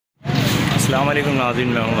अस्सलाम वालेकुम नाज़रीन,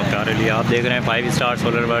 मैं हूं मुख्तार अली। आप देख रहे हैं 5 स्टार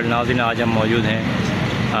सोलर वर्ल्ड। नाज़रीन, आज हम मौजूद हैं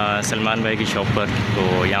सलमान भाई की शॉप पर। तो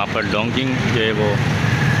यहाँ पर डोंगजिन जो है वो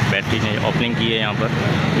बैटरी ने ओपनिंग की है। यहाँ पर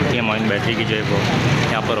लिथियम ऑइन बैटरी की जो है वो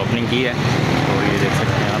यहाँ पर ओपनिंग की है। तो ये देख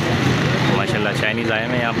सकते हैं आप, माशाल्लाह चाइनीज़ आए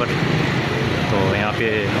हैं यहाँ पर। तो यहाँ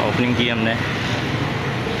पे ओपनिंग की हमने।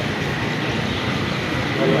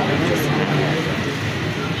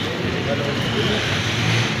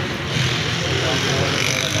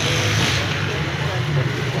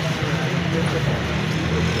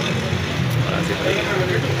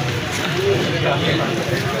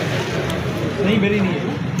 नहीं, मेरी नहीं है।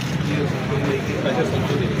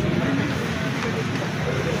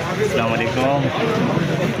 अस्सलाम वालेकुम।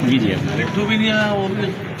 जी जी, मिट्टू भी नहीं आया वो भी।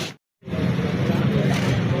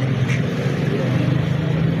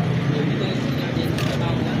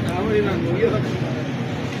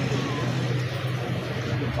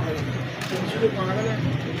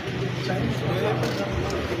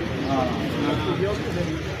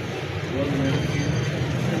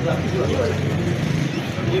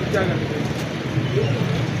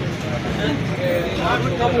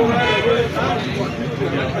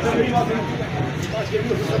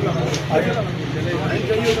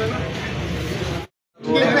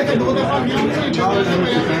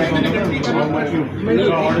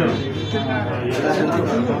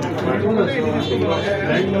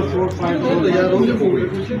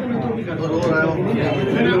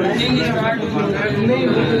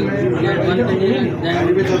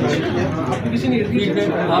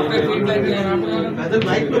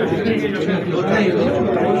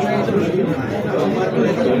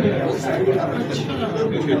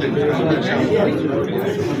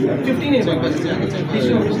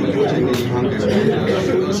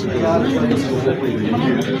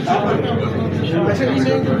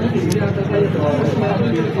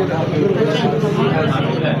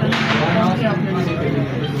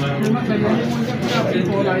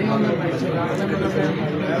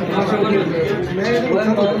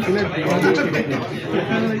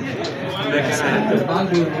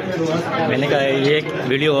 मैंने कहा ये एक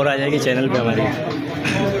वीडियो और आ जाएगी चैनल पे हमारी।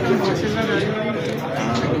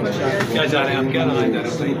 क्या चाह रहे हैं आप? क्या लगाना चाह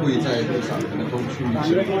रहे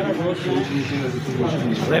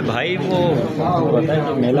अरे भाई वो पता है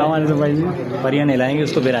मेला वाले तो भाई परियां नहलाएंगे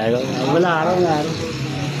उसको फिर आएगा। बोला आ रहा हूँ।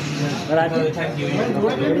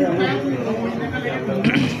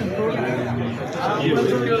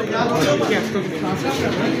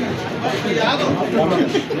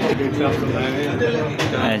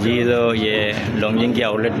 जी, तो ये डोंगजिन की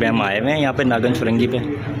आउटलेट पे हम आए हुए हैं। यहाँ पे नागन सुरंगी पे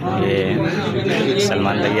ये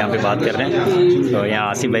सलमान भाई यहाँ पे बात कर रहे हैं। तो यहाँ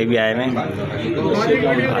आसिफ भाई भी आए हुए हैं।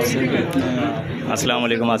 अस्सलाम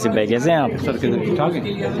वालेकुम आसिफ भाई, कैसे हैं आप? सर ठीक ठाक है,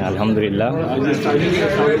 अल्हम्दुलिल्लाह।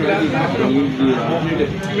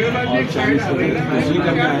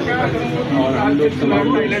 और हम लोग तमाम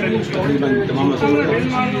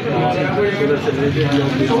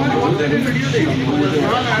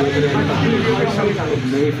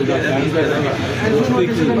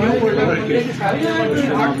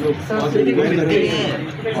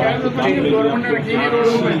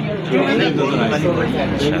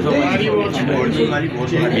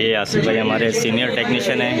ये आसिफ भाई हमारे सीनियर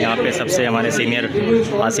टेक्नीशियन हैं यहाँ पे। सबसे हमारे सीनियर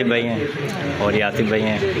आसिफ भाई हैं और ये आतिफ भाई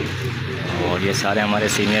हैं और ये सारे हमारे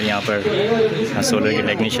सीनियर यहाँ पर सोलर के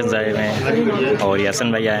टेक्नीशियंस आए हुए हैं। और ये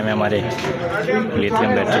हसन भाई आए हुए हैं हमारे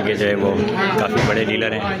लिथियम बैटरी के जो है वो काफ़ी बड़े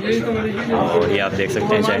डीलर हैं। और ये आप देख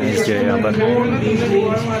सकते हैं चाइनीज़ जो है यहाँ पर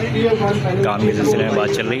काम के सिलसिले में बात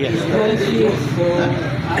चल रही है।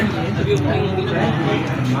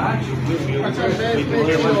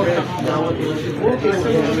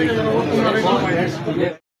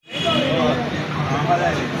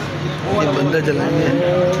 ये बंदा चलाएंगे।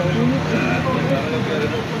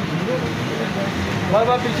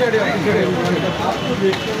 पीछे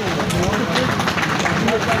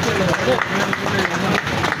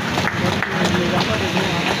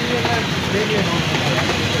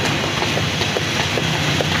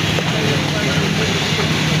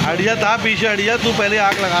अड़िया था पीछे, अड़िया तू पहले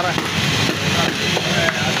आग लगा रहा है।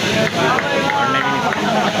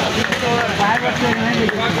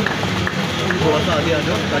 थोड़ा सा आगे आ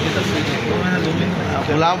जाओ ताकि तस्वीर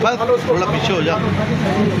गुलाम बस थोड़ा पीछे हो जा।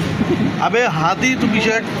 अबे हाथी तू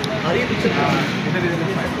पीछे हट।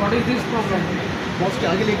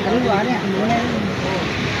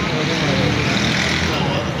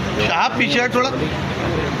 शाह पीछे हट थोड़ा।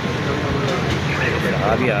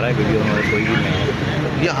 अभी आ रहा है वीडियो में कोई भी नहीं।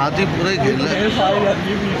 ये हाथी पूरा ही घेर है।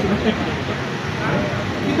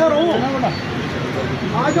 इधर हो,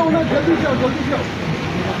 आ जाओ ना, जल्दी से आओ, जल्दी से आओ।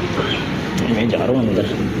 मैं जा रहा हूँ अंदर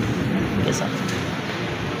के साथ।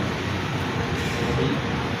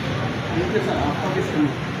 हाँ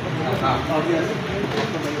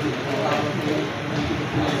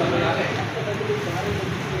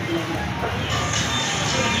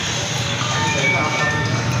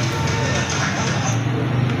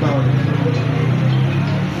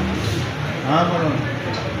बोलो,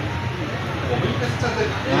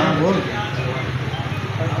 हाँ बोल।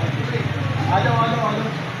 आ जाओ आ जाओ आ जाओ।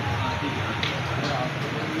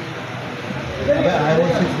 अबे आए वो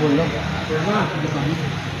सिर्फ बोल लो,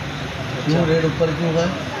 क्यों रेट ऊपर क्यों गए?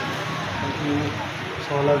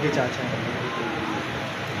 16 के चाचा हैं।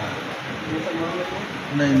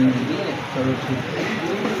 नहीं नहीं, चलो ठीक,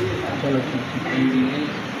 चलो ठीक।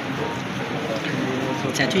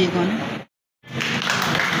 चाचू ये कौन है?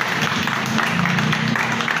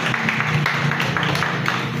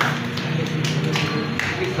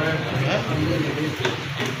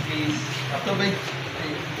 तो भाई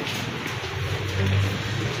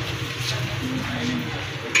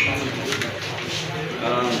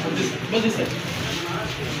बस इस साइड।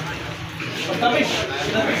 सलमान भाई,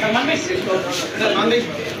 सलमान भाई,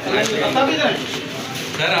 अपना भी इधर।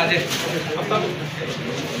 सर आ जाए।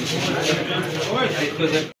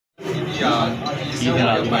 इधर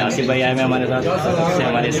आसिफ भाई आए हैं हमारे साथ, से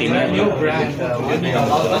हमारे सीनियर जो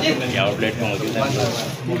आउटलेट में मौजूद है।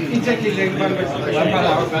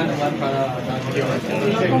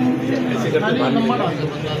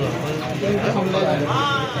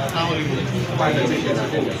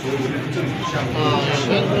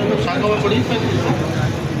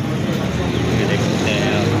 देख सकते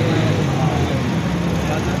हैं आप।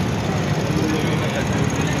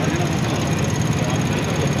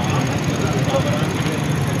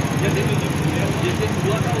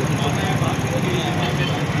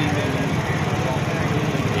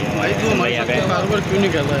 भाई यहाँ पे कारोबार क्यों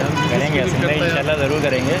नहीं कर रहा यार? करेंगे इंशाल्लाह ज़रूर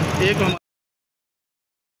करेंगे। एक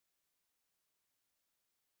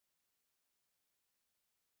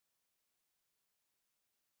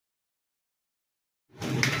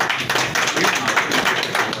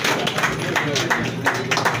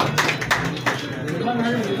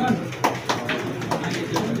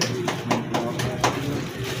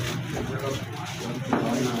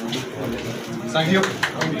Thank you.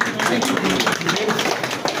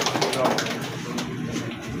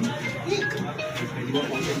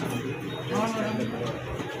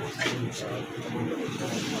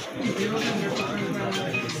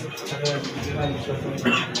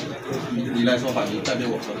你来说吧，你代表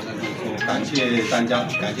我说的那个说，感谢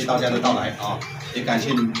大家的到来啊，也感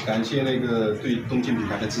谢那个对东京品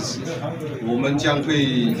牌的支持，我们将会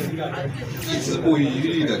一直不遗余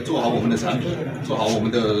力的做好我们的产品，做好售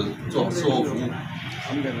后服务。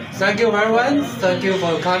 Thank you everyone. Thank you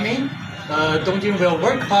for coming. Dongjin will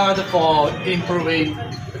work hard for improving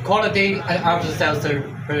quality and after sales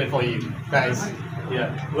service for you guys. Yeah,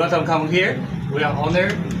 welcome come here. We are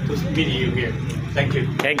honored to meet you here. Thank you.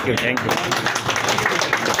 Thank you thank you.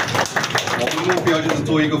我们目标就是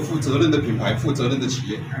做一个负责任的品牌，负责任的企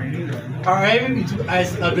业。 Our aim is to, as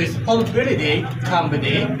a responsibility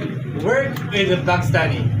company, work with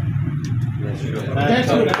Pakistani.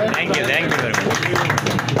 Thank you very much.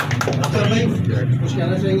 कुछ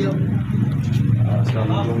कहना चाहेंगे आप?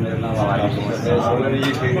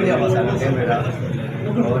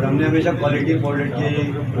 और हमने हमेशा quality product की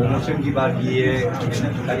promotion की बात की है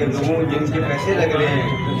ताकि लोगों को जिनके पैसे लग रहे हैं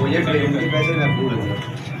प्रोजेक्ट ले उनके पैसे महफूज हों।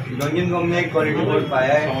 डोंजिन को हमने एक क्वालिटी प्रोडक्ट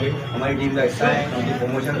पाया है, हमारी टीम का हिस्सा है, उनकी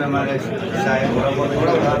प्रमोशन में हमारा हिस्सा है, थोड़ा बहुत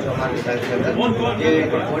हमारे साथ के अंदर ये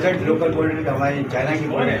प्रोडक्ट लोकल प्रोडक्ट हमारी चाइना की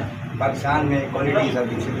प्रोडक्ट पाकिस्तान में क्वालिटी के साथ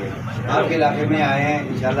दिखी है। आपके इलाके में आए हैं,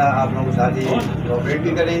 इंशाल्लाह आप लोगों के साथ ही कोऑपरेट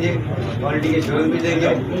भी करेंगे, क्वालिटी के शुरू भी देंगे,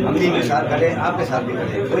 हम भी इनके साथ करें, आपके साथ भी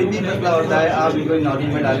करें। कोई भी मसला होता है आप भी कोई नॉलेज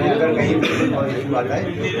में डालें, अगर कहीं भी कोई इशू आता है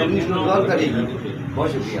तो अपनी इसको सॉल्व करेगी। बहुत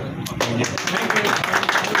शुक्रिया।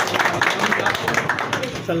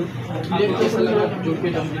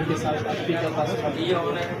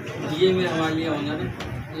 ये मेरे हमारे लिए ऑनर है।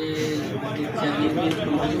 ये चाइनीज भी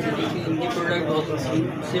इनकी प्रोडक्ट बहुत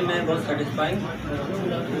से मैं बहुत सेटिस्फाई हूँ,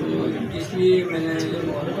 इसलिए मैंने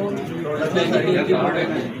इनकी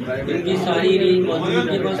प्रोडक्ट इनकी सारी रेंज मौजूद है।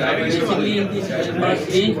 इनके पास बेसिकली इनकी पास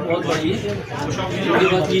रेंज बहुत बड़ी है। इनके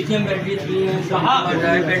पास लिथियम बैटरीज भी हैं,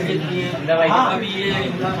 ड्राई बैटरीज भी हैं। अभी ये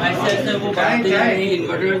ऐसे ऐसे वो बढ़ाते जा रहे हैं,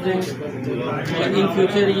 इन्वर्टर्स हैं और इन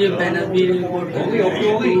फ्यूचर ये बैनर भी रिपोर्ट करेंगे।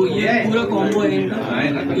 तो ये पूरा कॉम्बो है इनका,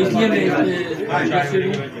 इसलिए मैं इसमें इंटरेस्टेड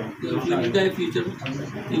हूँ। मिलता है फ्यूचर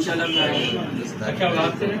इंशाल्लाह में। क्या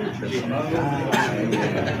बात है,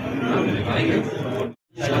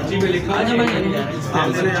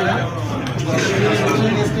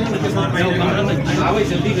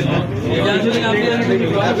 जल्दी करना।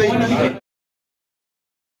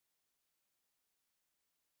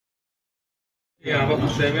 Demand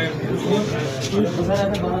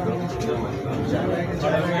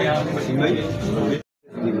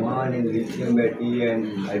in lithium battery and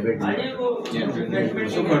hybrid.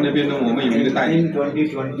苏克那边呢，我们有一个代理。 In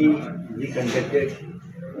 2020, we conducted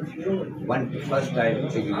first time.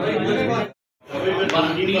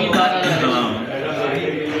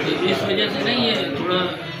 इस वजह से नहीं ये थोड़ा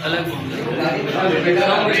अलग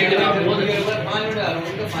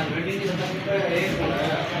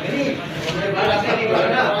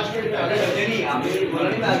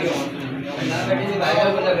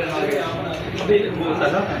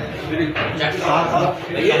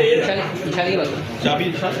चाबी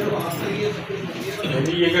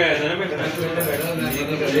ये क्या है ना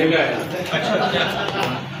ये क्या है अच्छा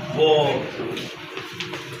वो